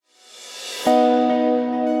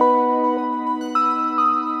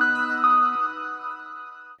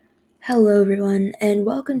Hello, everyone, and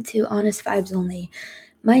welcome to Honest Vibes Only.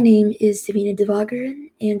 My name is Davina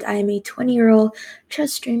Devagaran, and I am a 20-year-old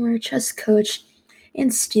chess streamer, chess coach,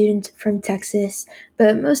 and student from Texas.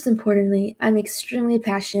 But most importantly, I'm extremely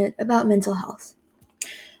passionate about mental health.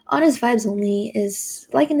 Honest Vibes Only is,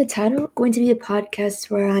 like in the title, going to be a podcast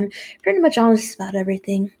where I'm pretty much honest about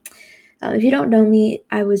everything. If you don't know me,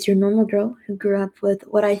 I was your normal girl who grew up with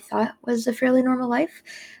what I thought was a fairly normal life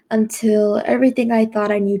until everything I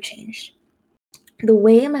thought I knew changed. The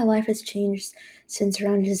way my life has changed since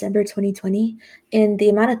around December 2020, and the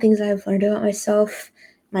amount of things I've learned about myself,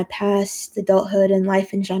 my past, adulthood, and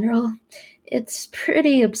life in general, it's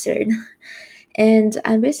pretty absurd. And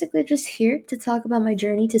I'm basically just here to talk about my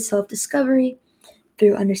journey to self discovery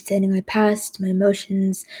through understanding my past, my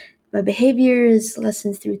emotions, my behaviors,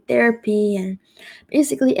 lessons through therapy, and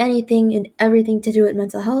basically anything and everything to do with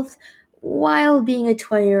mental health while being a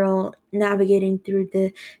 20-year-old navigating through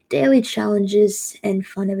the daily challenges and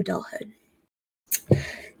fun of adulthood.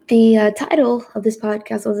 The title of this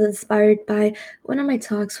podcast was inspired by one of my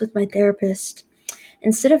talks with my therapist.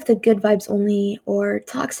 Instead of the good vibes only or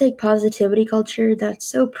toxic positivity culture that's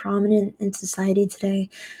so prominent in society today,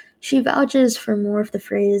 she vouches for more of the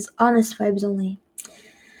phrase honest vibes only.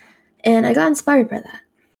 And I got inspired by that.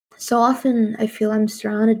 So often I feel I'm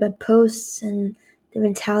surrounded by posts and the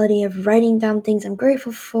mentality of writing down things I'm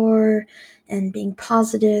grateful for and being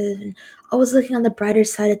positive and always looking on the brighter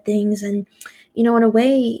side of things. And, in a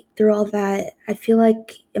way, through all that, I feel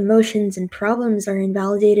like emotions and problems are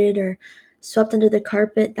invalidated or swept under the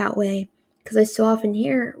carpet that way. Because I so often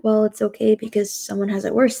hear, well, it's okay because someone has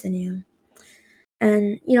it worse than you.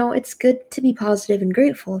 And, it's good to be positive and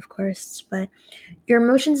grateful, of course, but your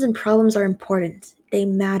emotions and problems are important. They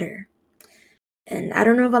matter. And I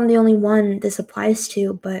don't know if I'm the only one this applies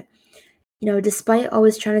to, but despite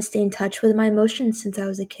always trying to stay in touch with my emotions since I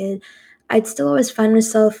was a kid, I'd still always find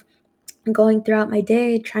myself going throughout my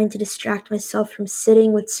day trying to distract myself from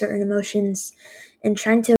sitting with certain emotions and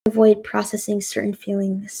trying to avoid processing certain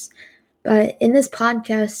feelings. But in this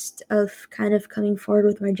podcast of kind of coming forward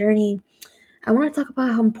with my journey, I want to talk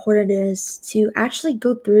about how important it is to actually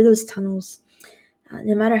go through those tunnels,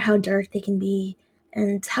 no matter how dark they can be,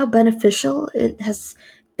 and how beneficial it has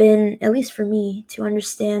been, at least for me, to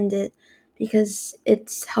understand it because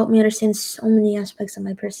it's helped me understand so many aspects of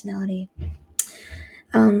my personality.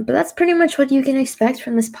 But that's pretty much what you can expect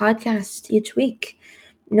from this podcast each week.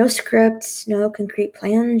 No scripts, no concrete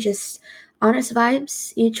plan, just honest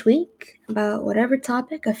vibes each week about whatever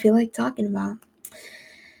topic I feel like talking about.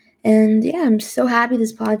 And yeah, I'm so happy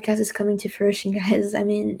this podcast is coming to fruition, guys. I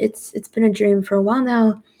mean, it's been a dream for a while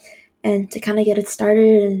now, and to kind of get it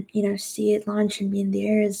started and see it launch and be in the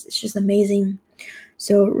air is it's just amazing.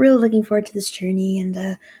 So really looking forward to this journey, and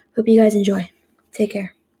hope you guys enjoy. Take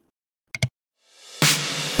care.